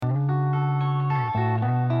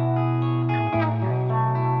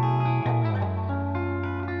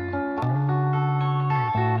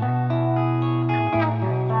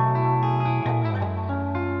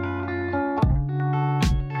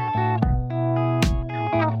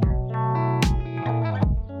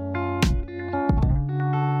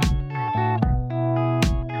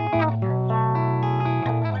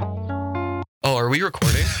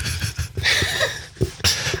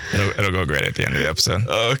it'll go great at the end of the episode.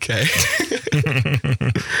 Okay.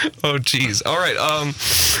 Oh, geez. All right.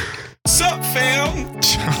 Sup, fam?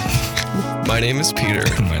 My name is Peter.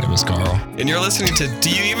 My name is Carl. And you're listening to Do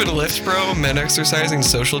You Even Lift, Bro? Men Exercising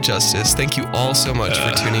Social Justice. Thank you all so much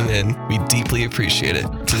for tuning in. We deeply appreciate it.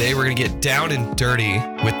 Today we're going to get down and dirty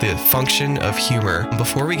with the function of humor.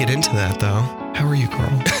 Before we get into that, though, how are you, Carl?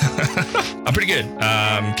 I'm pretty good.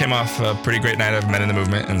 Came off a pretty great night of Men in the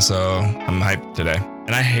Movement, and so I'm hyped today.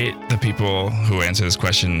 And I hate the people who answer this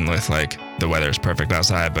question with like, the weather's perfect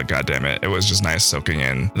outside, but goddamn it was just nice soaking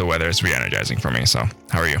in. The weather is re-energizing for me. So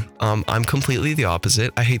how are you? I'm completely the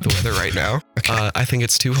opposite. I hate the weather right now. Okay. I think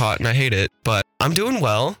it's too hot and I hate it, but I'm doing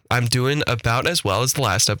well. I'm doing about as well as the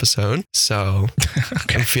last episode. So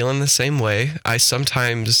Okay. I'm feeling the same way. I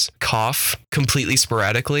sometimes cough completely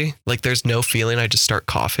sporadically. Like there's no feeling. I just start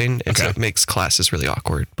coughing. And so Okay. it makes classes really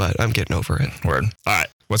awkward, but I'm getting over it. Word. All right.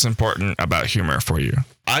 What's important about humor for you?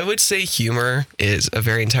 I would say humor is a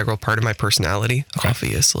very integral part of my personality, Okay.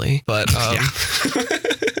 obviously. But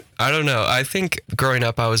I don't know. I think growing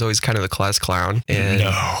up, I was always kind of the class clown. And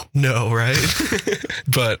No, right?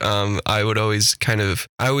 But I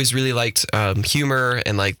always really liked humor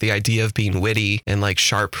and like the idea of being witty and like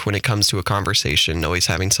sharp when it comes to a conversation, always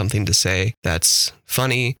having something to say that's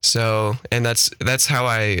funny. So, and that's how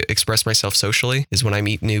I express myself socially, is when I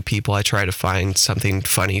meet new people, I try to find something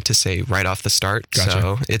funny to say right off the start. Gotcha.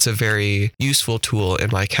 So it's a very useful tool in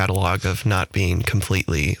my catalog of not being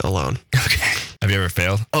completely alone. Okay. Have you ever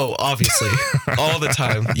failed? Oh, obviously. All the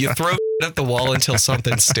time. You throw at the wall until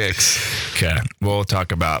something sticks. Okay. We'll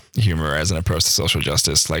talk about humor as an approach to social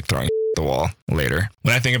justice, like throwing at the wall later.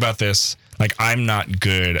 When I think about this, like I'm not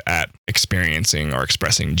good at experiencing or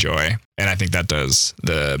expressing joy. And I think that does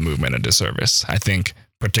the movement a disservice. I think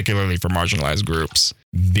particularly for marginalized groups,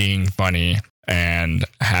 being funny and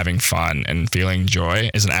having fun and feeling joy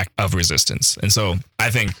is an act of resistance. And so I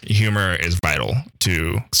think humor is vital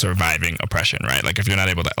to surviving oppression, right? Like if you're not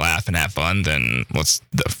able to laugh and have fun, then what's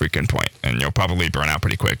the freaking point? And you'll probably burn out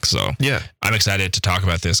pretty quick. So Yeah. I'm excited to talk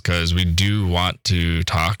about this because we do want to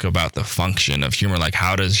talk about the function of humor. Like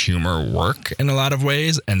how does humor work in a lot of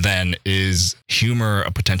ways? And then is humor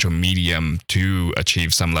a potential medium to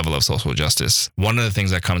achieve some level of social justice? One of the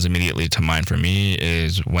things that comes immediately to mind for me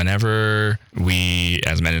is whenever we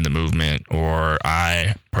as men in the movement, or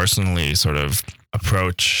I personally sort of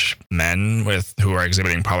approach men who are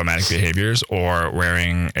exhibiting problematic behaviors or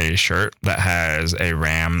wearing a shirt that has a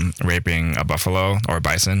ram raping a buffalo or a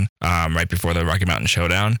bison right before the Rocky Mountain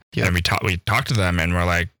Showdown. Yeah. And we talk to them and we're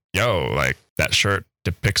like, yo, like that shirt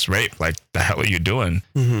depicts rape. Like the hell are you doing?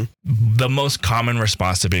 Mm-hmm. The most common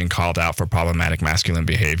response to being called out for problematic masculine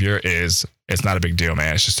behavior is, it's not a big deal,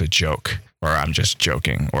 man. It's just a joke, or I'm just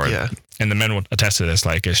joking, or Yeah. and the men will attest to this,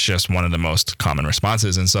 like it's just one of the most common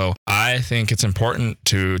responses. And so I think it's important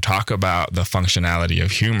to talk about the functionality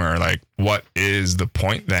of humor. Like what is the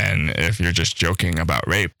point then if you're just joking about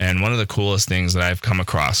rape? And one of the coolest things that I've come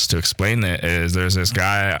across to explain it is there's this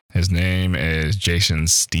guy, his name is Jason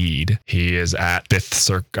Steed. He is at Fifth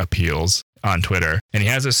Circ Appeals on Twitter. And he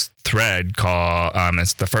has this thread called,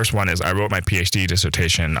 it's the first one is, I wrote my PhD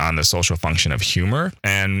dissertation on the social function of humor.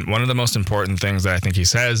 And one of the most important things that I think he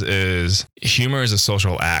says is humor is a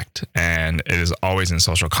social act and it is always in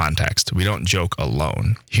social context. We don't joke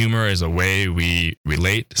alone. Humor is a way we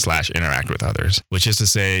relate/interact with others, which is to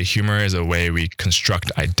say humor is a way we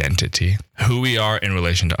construct identity, who we are in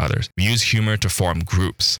relation to others. We use humor to form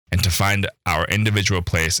groups and to find our individual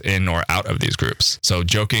place in or out of these groups. So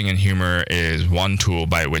joking and humor is one tool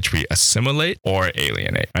by which we assimilate or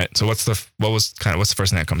alienate, right? So what's the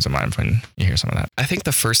first thing that comes to mind when you hear some of that? I think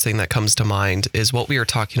the first thing that comes to mind is what we were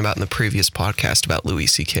talking about in the previous podcast about Louis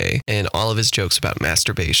C.K. and all of his jokes about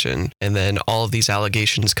masturbation, and then all of these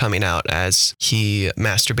allegations coming out as he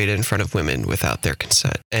masturbated in front of women without their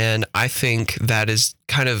consent. And I think that is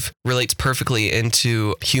kind of relates perfectly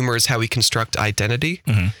into humor is how we construct identity.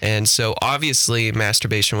 Mm-hmm. And so obviously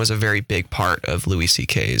masturbation was a very big part of Louis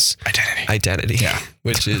C.K.'s identity, Yeah.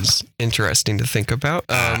 which is interesting to think about.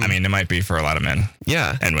 I mean, it might be for a lot of men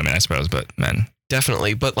Yeah. and women, I suppose, but men.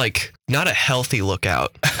 Definitely, but like not a healthy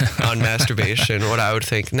lookout on masturbation, what I would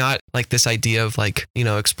think. Not like this idea of like, you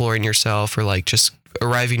know, exploring yourself or like just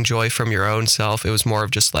arriving joy from your own self. It was more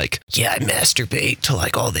of just like, yeah, I masturbate to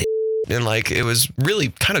like all the and like it was really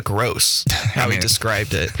kind of gross how he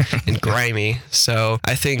described it and grimy. So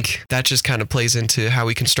I think that just kind of plays into how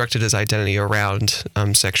he constructed his identity around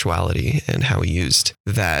sexuality and how he used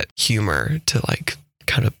that humor to like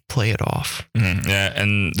kind of play it off. Mm-hmm. Yeah,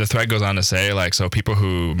 and the thread goes on to say like, so people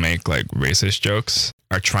who make like racist jokes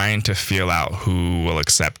are trying to feel out who will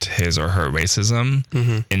accept his or her racism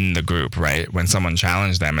in the group, right? When someone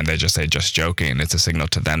challenged them and they just say, just joking, it's a signal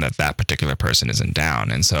to them that that particular person isn't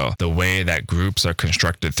down. And so the way that groups are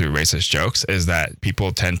constructed through racist jokes is that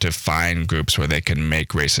people tend to find groups where they can make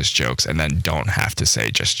racist jokes and then don't have to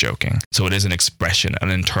say just joking. So it is an expression,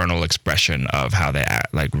 an internal expression of how they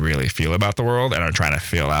act, like really feel about the world, and are trying to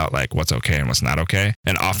feel out like what's okay and what's not okay.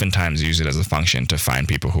 And oftentimes use it as a function to find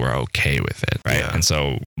people who are okay with it, right? Yeah. And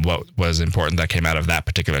so what was important that came out of that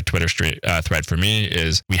particular Twitter thread for me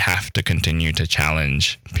is we have to continue to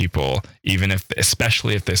challenge people, even if,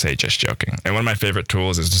 especially if they say just joking. And one of my favorite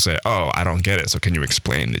tools is to say, oh, I don't get it, so can you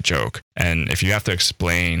explain the joke? And if you have to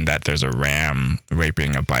explain that there's a ram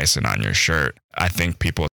raping a bison on your shirt, I think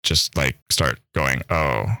people just like start going,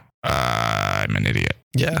 oh, I'm an idiot.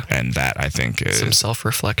 Yeah. And that, I think, Some is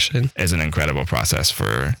self-reflection. an incredible process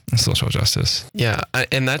for social justice. Yeah.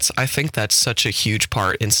 And I think that's such a huge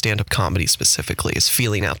part in stand-up comedy specifically, is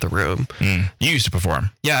feeling out the room. You used to perform.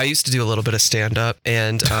 Yeah, I used to do a little bit of stand-up,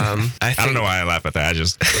 and I don't know why I laugh at that.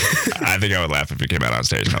 I think I would laugh if you came out on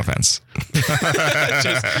stage. No offense.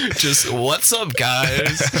 just what's up,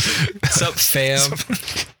 guys? What's up, fam?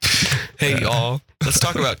 Hey, y'all. Let's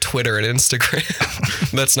talk about Twitter and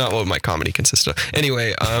Instagram. That's not what my comedy consists of.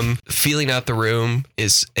 Anyway, feeling out the room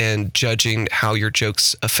and judging how your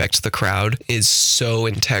jokes affect the crowd is so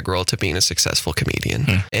integral to being a successful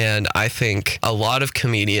comedian. And I think a lot of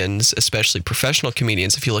comedians, especially professional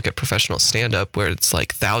comedians, if you look at professional stand-up where it's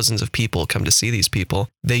like thousands of people come to see these people,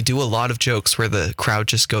 they do a lot of jokes where the crowd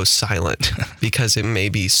just goes silent because it may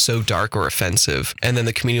be so dark or offensive. And then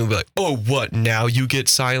the comedian will be like, oh, what? Now you get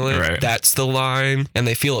silent? Right. That's the line. And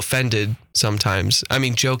they feel offended sometimes. I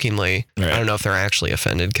mean, jokingly. Right. I don't know if they're actually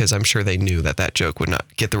offended, because I'm sure they knew that joke would not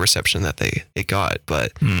get the reception that it got.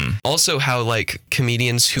 But also how like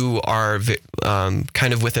comedians who are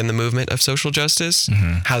kind of within the movement of social justice,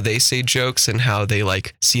 how they say jokes and how they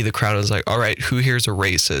like see the crowd and is like, all right, who here's a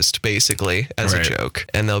racist, basically, as a joke.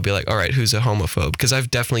 And they'll be like, all right, who's a homophobe? Because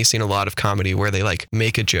I've definitely seen a lot of comedy where they like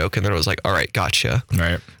make a joke and then it was like, all right, gotcha.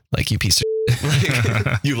 Right. Like, you piece of shit.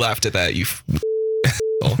 Like, you laughed at that, you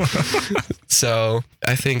So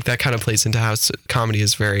I think that kind of plays into how comedy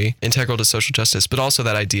is very integral to social justice, but also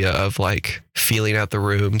that idea of like feeling out the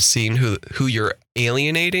room, seeing who you're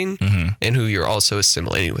alienating and who you're also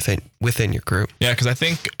assimilating within your group. Yeah, because I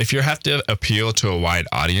think if you have to appeal to a wide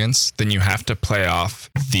audience, then you have to play off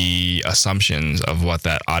the assumptions of what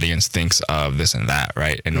that audience thinks of this and that,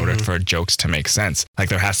 right? In order for jokes to make sense. Like,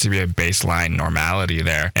 there has to be a baseline normality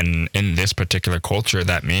there. And in this particular culture,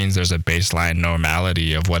 that means there's a baseline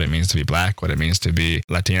normality of what it means to be Black, what it means to be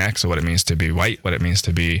Latinx, what it means to be white, what it means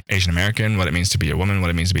to be Asian American, what it means to be a woman, what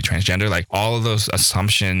it means to be transgender. Like, all of those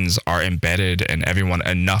assumptions are embedded in everyone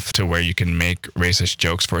enough to where you can make racist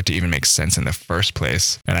jokes for it to even make sense in the first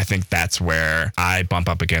place. And I think that's where I bump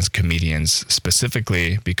up against comedians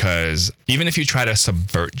specifically, because even if you try to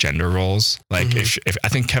subvert gender roles, like if I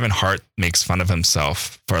think Kevin Hart makes fun of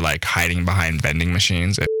himself for like hiding behind vending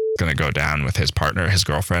machines, it's going to go down with his partner, his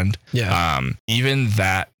girlfriend. Yeah. Even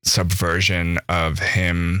that subversion of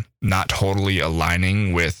him not totally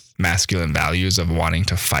aligning with masculine values of wanting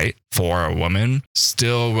to fight for a woman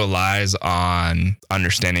still relies on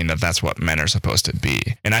understanding that that's what men are supposed to be.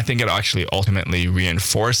 And I think it actually ultimately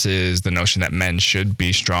reinforces the notion that men should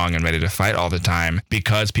be strong and ready to fight all the time,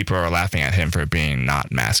 because people are laughing at him for being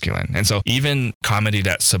not masculine. And so even comedy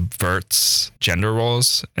that subverts gender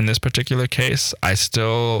roles in this particular case, I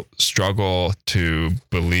still struggle to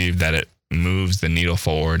believe that it moves the needle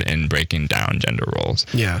forward in breaking down gender roles.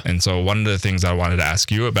 Yeah. And so one of the things I wanted to ask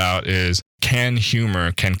you about is, can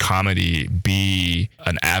comedy be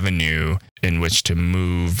an avenue in which to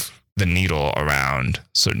move the needle around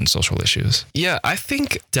certain social issues? Yeah, I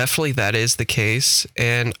think definitely that is the case.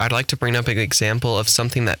 And I'd like to bring up an example of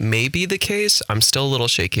something that may be the case. I'm still a little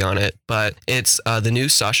shaky on it, but it's the new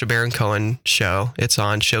Sacha Baron Cohen show. It's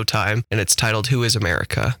on Showtime and it's titled Who is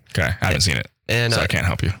America? Okay, I haven't seen it. And so I can't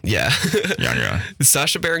help you. Yeah. You're on your own.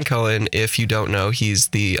 Sacha Baron Cohen, if you don't know, he's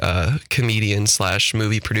the comedian /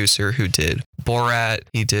 movie producer who did Borat,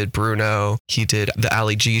 he did Bruno, he did the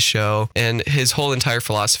Ali G show, and his whole entire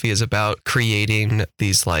philosophy is about creating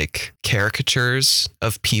these like caricatures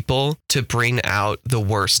of people to bring out the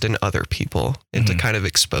worst in other people and to kind of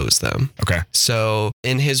expose them. Okay. So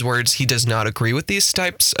in his words, he does not agree with these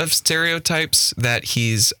types of stereotypes that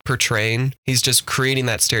he's portraying. He's just creating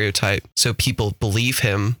that stereotype so people believe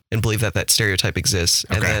him and believe that stereotype exists.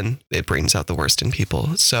 And then it brings out the worst in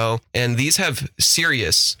people. So, and these have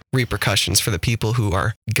serious repercussions for the people who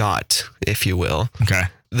are got, if you will. Okay.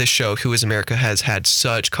 The show Who is America has had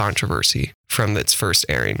such controversy from its first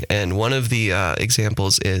airing. And one of the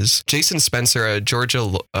examples is Jason Spencer, a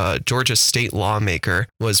Georgia state lawmaker,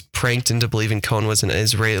 was pranked into believing Cohen was an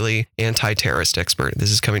Israeli anti-terrorist expert.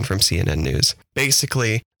 This is coming from CNN News.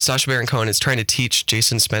 Basically, Sacha Baron Cohen is trying to teach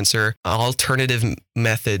Jason Spencer alternative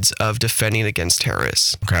methods of defending against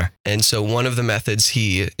terrorists. Okay. And so one of the methods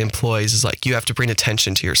he employs is like, you have to bring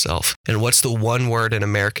attention to yourself. And what's the one word in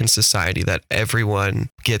American society that everyone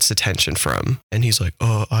gets attention from? And he's like,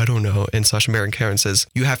 oh, I don't know. And Sacha Baron Cohen says,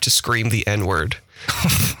 you have to scream the N-word.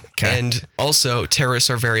 Okay. And also, terrorists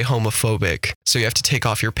are very homophobic. So you have to take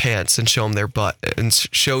off your pants and show them their butt and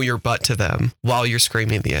show your butt to them while you're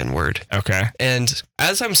screaming the N-word. Okay. And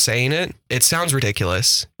as I'm saying it, it sounds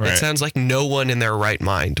ridiculous. Right. It sounds like no one in their right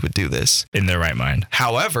mind would do this. In their right mind.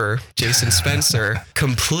 However, Jason Spencer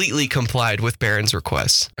completely complied with Baron's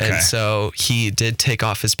requests. Okay. And so he did take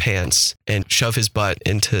off his pants and shove his butt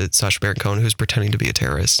into Sacha Baron Cohen, who's pretending to be a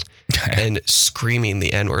terrorist, Okay. and screaming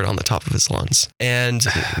the N-word on the top of his lungs. And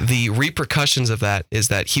the repercussions of that is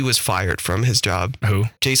that he was fired from his job. Who?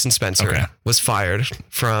 Jason Spencer Okay. was fired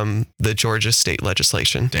from the Georgia state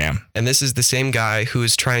legislation. Damn. And this is the same guy who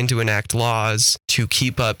is trying to enact laws to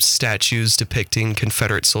keep up statues depicting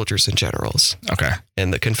Confederate soldiers and generals Okay.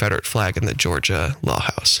 and the Confederate flag in the Georgia Law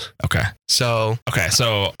House. Okay. So, Okay.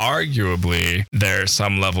 So arguably, there's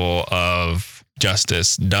some level of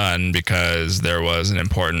justice done because there was an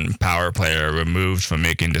important power player removed from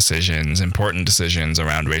making decisions, important decisions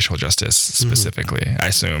around racial justice specifically. I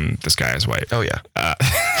assume this guy is white. oh yeah.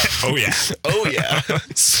 Oh yeah. Oh yeah.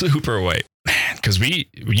 Super white. Man, because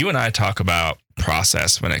you and I talk about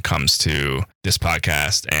process when it comes to this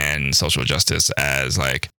podcast and social justice as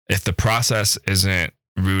like, if the process isn't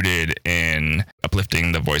rooted in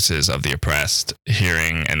uplifting the voices of the oppressed,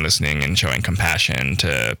 hearing and listening and showing compassion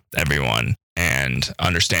to everyone, and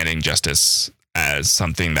understanding justice as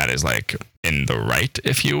something that is like in the right,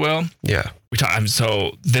 if you will. Yeah.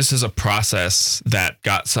 So this is a process that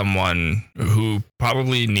got someone who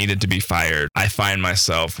probably needed to be fired. I find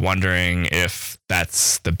myself wondering if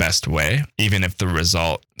that's the best way, even if the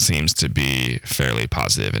result seems to be fairly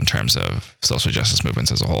positive in terms of social justice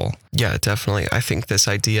movements as a whole. Yeah, definitely. I think this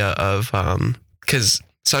idea of, because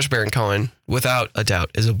Sacha Baron Cohen, without a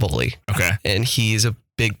doubt, is a bully. Okay. And he's a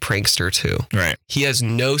big prankster too. Right. He has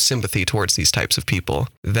no sympathy towards these types of people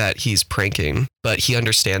that he's pranking, but he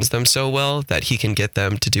understands them so well that he can get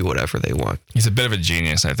them to do whatever they want. He's a bit of a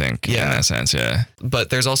genius, I think, in that sense. Yeah.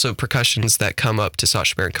 But there's also repercussions that come up to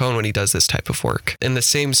Sacha Baron Cohen when he does this type of work. In the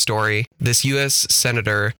same story, this U.S.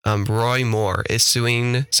 Senator Roy Moore is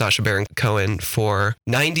suing Sacha Baron Cohen for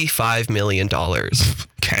 $95 million.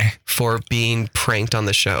 Okay. For being pranked on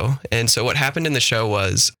the show. And so what happened in the show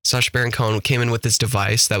was Sacha Baron Cohen came in with this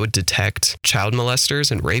device that would detect child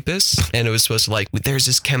molesters and rapists. And it was supposed to like, there's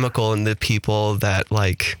this chemical in the people that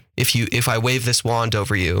like, if I wave this wand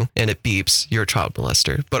over you and it beeps, you're a child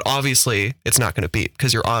molester. But obviously it's not going to beep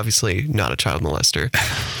because you're obviously not a child molester.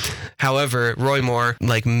 However, Roy Moore,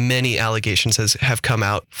 like many allegations have come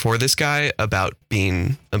out for this guy about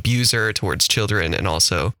being abuser towards children and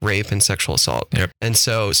also rape and sexual assault. Yep. And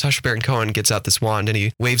so Sacha Baron Cohen gets out this wand and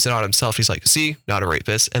he waves it on himself. He's like, see, not a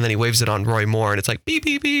rapist. And then he waves it on Roy Moore and it's like, beep,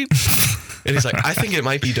 beep, beep. And he's like, I think it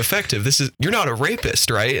might be defective. You're not a rapist,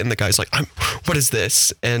 right? And the guy's like, what is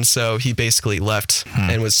this? And so he basically left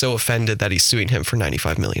and was so offended that he's suing him for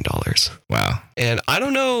 $95 million. Wow. And I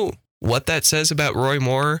don't know what that says about Roy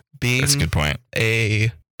Moore being That's a good point.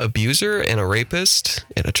 a abuser and a rapist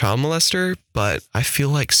and a child molester, but I feel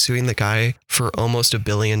like suing the guy for almost $1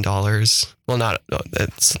 billion. Well,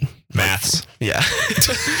 that's Maths. yeah,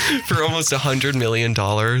 for almost $100 million.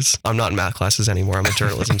 I'm not in math classes anymore. I'm a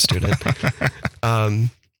journalism student.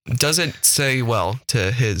 Doesn't say well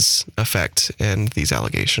to his effect and these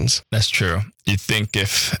allegations. That's true. You'd think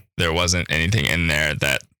if there wasn't anything in there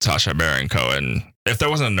that Sacha Baron Cohen, if there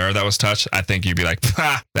wasn't a nerve that was touched, I think you'd be like,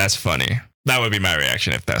 ha, that's funny. That would be my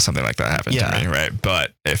reaction if something like that happened to me, right?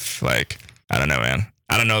 But if like, I don't know, man.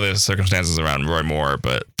 I don't know the circumstances around Roy Moore,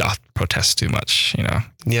 but I'll protest too much, you know?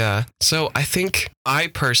 Yeah. So I think I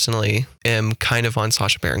personally am kind of on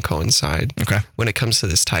Sacha Baron Cohen's side Okay. when it comes to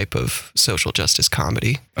this type of social justice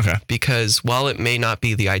comedy. Okay. Because while it may not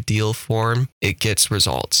be the ideal form, it gets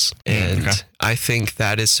results. And I think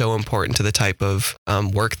that is so important to the type of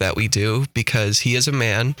work that we do because he is a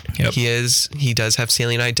man. Yep. He does have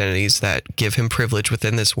salient identities that give him privilege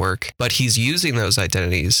within this work, but he's using those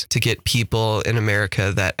identities to get people in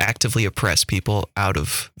America that actively oppress people out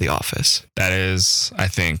of the office. office. That is, I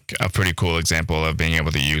think, a pretty cool example of being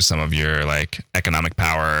able to use some of your like economic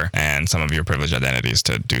power and some of your privileged identities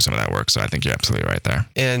to do some of that work. So I think you're absolutely right there.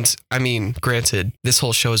 And I mean, granted, this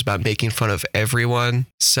whole show is about making fun of everyone.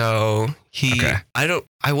 So Okay.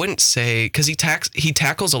 I wouldn't say, because he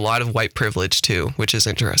tackles a lot of white privilege too, which is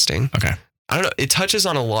interesting. Okay. I don't know. It touches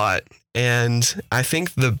on a lot. And I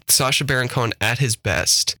think the Sacha Baron Cohen at his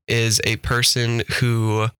best is a person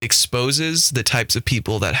who exposes the types of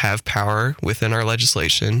people that have power within our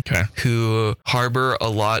legislation, Okay. who harbor a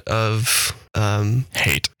lot of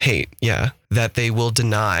Hate. Yeah, that they will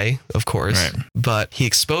deny, of course. Right. But he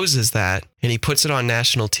exposes that and he puts it on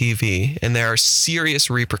national TV, and there are serious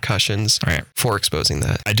repercussions Right. for exposing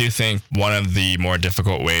that. I do think one of the more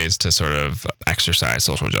difficult ways to sort of exercise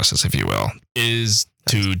social justice, if you will, is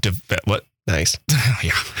to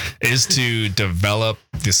is to develop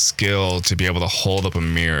the skill to be able to hold up a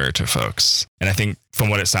mirror to folks. And I think from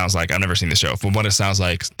what it sounds like, I've never seen the show. From what it sounds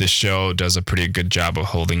like, the show does a pretty good job of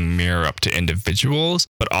holding mirror up to individuals,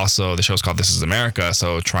 but also the show's called This Is America.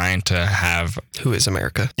 So trying to have... Who is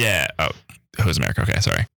America? Yeah. Oh, Who is America? Okay.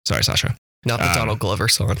 Sorry, Sasha. Not the Donald Glover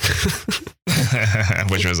song.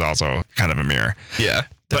 Which was also kind of a mirror. Yeah.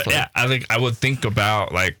 But yeah, I think I would think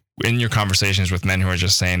about like in your conversations with men who are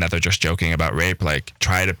just saying that they're just joking about rape, like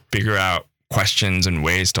try to figure out questions and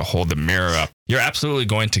ways to hold the mirror up. You're absolutely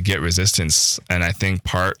going to get resistance. And I think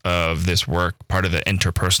part of this work, part of the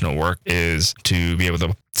interpersonal work is to be able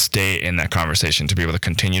to stay in that conversation, to be able to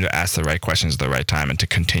continue to ask the right questions at the right time and to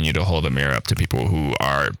continue to hold a mirror up to people who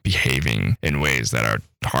are behaving in ways that are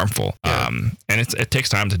harmful. Yeah. And it takes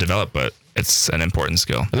time to develop, but it's an important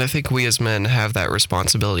skill. And I think we as men have that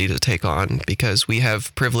responsibility to take on because we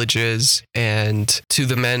have privileges, and to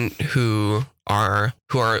the men who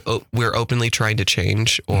we're openly trying to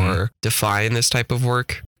change or defy in this type of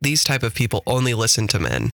work, these type of people only listen to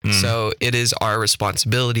men. So it is our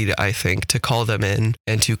responsibility I think, to call them in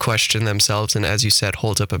and to question themselves. And as you said,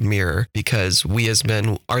 hold up a mirror, because we as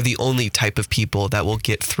men are the only type of people that will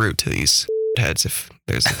get through to these heads, if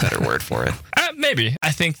there's a better word for it. Maybe.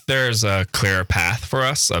 I think there's a clearer path for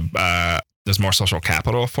us. There's more social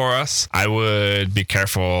capital for us. I would be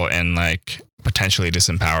careful in like potentially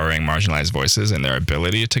disempowering marginalized voices and their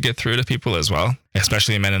ability to get through to people as well.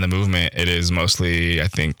 Especially men in the movement, it is mostly, I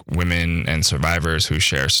think, women and survivors who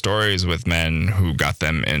share stories with men who got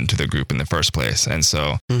them into the group in the first place. And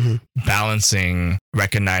so balancing,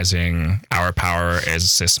 recognizing our power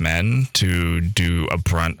as cis men to do a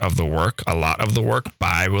lot of the work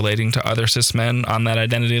by relating to other cis men on that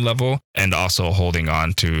identity level, and also holding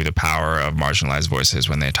on to the power of marginalized voices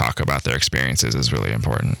when they talk about their experiences is really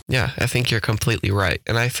important. Yeah, I think you're completely right.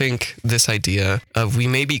 And I think this idea of we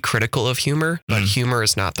may be critical of humor, but humor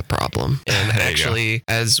is not the problem. And actually,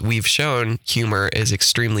 as we've shown, humor is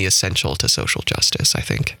extremely essential to social justice, I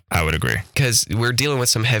think. I would agree. Because we're dealing with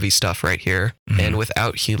some heavy stuff right here. And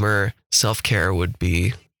without humor, self-care would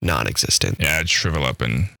be non-existent. Yeah, I'd shrivel up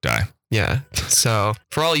and die. Yeah. So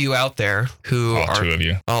for all you out there who all two of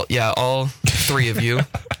you. All three of you.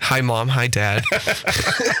 Hi, Mom. Hi, Dad.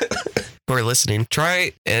 Who are listening,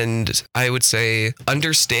 try and I would say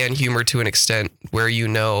understand humor to an extent where you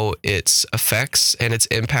know its effects and its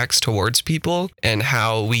impacts towards people and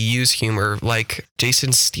how we use humor, like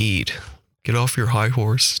Jason Steed. Get off your high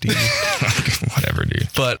horse, Steve. Whatever, dude.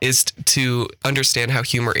 But is to understand how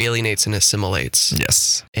humor alienates and assimilates.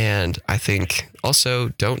 Yes. And I think also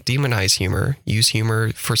don't demonize humor. Use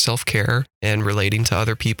humor for self-care and relating to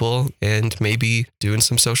other people and maybe doing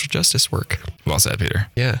some social justice work. Well said, Peter.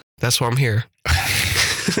 Yeah, that's why I'm here.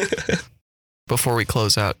 Before we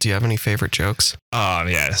close out, do you have any favorite jokes? Oh,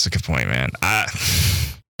 yeah, that's a good point, man.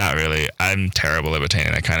 Not really. I'm terrible at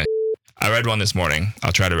retaining that kind of. I read one this morning.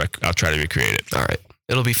 I'll try to recreate it. All right.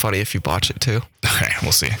 It'll be funny if you botch it too. Okay,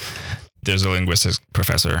 we'll see. There's a linguistics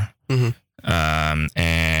professor,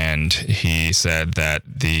 and he said that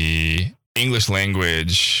the English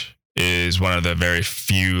language is one of the very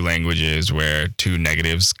few languages where two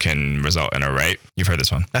negatives can result in a right. You've heard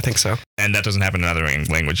this one? I think so. And that doesn't happen in other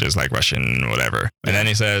languages like Russian, whatever. And then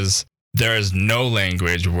he says, there is no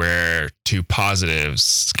language where two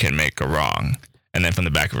positives can make a wrong. And then from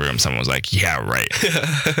the back of the room, someone was like, yeah, right.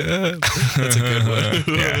 That's a good one.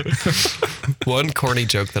 Yeah. One corny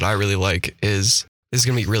joke that I really like is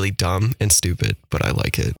going to be really dumb and stupid, but I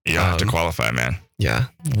like it. You don't have to qualify, man. Yeah.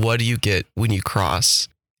 What do you get when you cross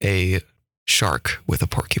a shark with a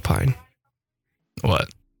porcupine? What?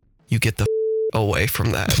 You get the away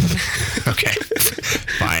from that. Okay.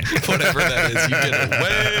 Fine. Whatever that is, you get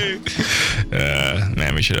away.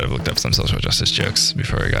 Man, we should have looked up some social justice jokes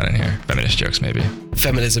before we got in here. Feminist jokes, maybe.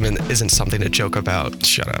 Feminism isn't something to joke about.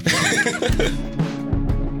 Shut up.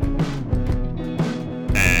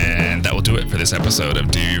 And that will do it for this episode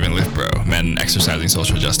of Do You Even Live, Bro? Men Exercising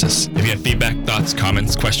Social Justice. If you have feedback, thoughts,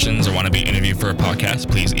 comments, questions, or want to be interviewed for a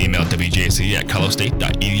podcast, please email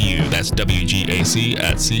wgac@colostate.edu. That's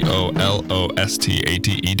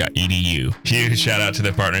wgac@colostate.edu. Huge shout out to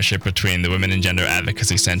the partnership between the Women and Gender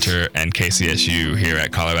Advocacy Center and KCSU here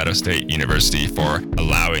at Colorado State University for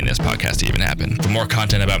allowing this podcast to even happen. For more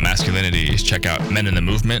content about masculinity, check out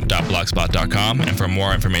meninthemovement.blogspot.com. And for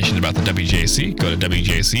more information about the WGAC, go to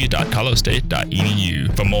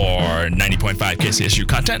wgac.colostate.edu. For more 90.5 KCSU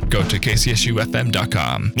content, go to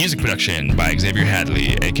kcsufm.com. Music production by Xavier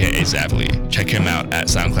Hadley, aka Zavly. Check him out at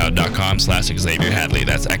soundcloud.com/Xavier Hadley.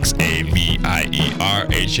 That's XAVIERHADLEY.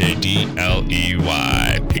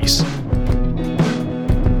 Peace.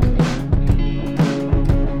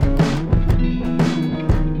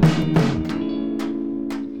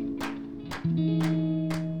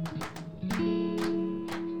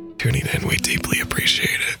 Tuning in, we deeply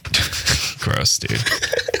appreciate it. Gross, dude.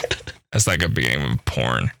 That's like a beginning of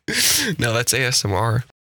porn. No, that's ASMR.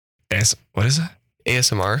 What is it?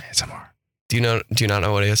 ASMR. ASMR. Do you not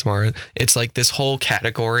know what ASMR is? It's like this whole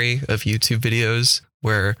category of YouTube videos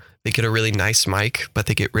where they get a really nice mic, but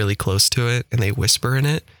they get really close to it and they whisper in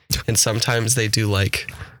it. And sometimes they do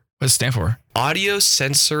like... What does it stand for? Audio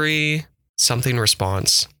sensory something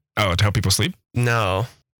response. Oh, to help people sleep? No.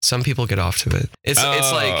 Some people get off to it. It's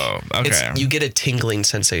like okay. you get a tingling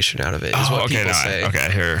sensation out of it. Is what people say.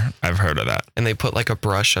 Okay, I've heard of that. And they put like a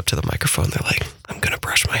brush up to the microphone. They're like, "I'm gonna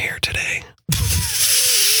brush my hair today,"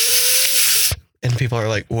 and people are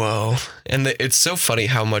like, "Whoa!" And it's so funny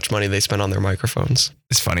how much money they spend on their microphones.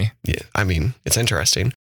 It's funny. Yeah, I mean, it's interesting.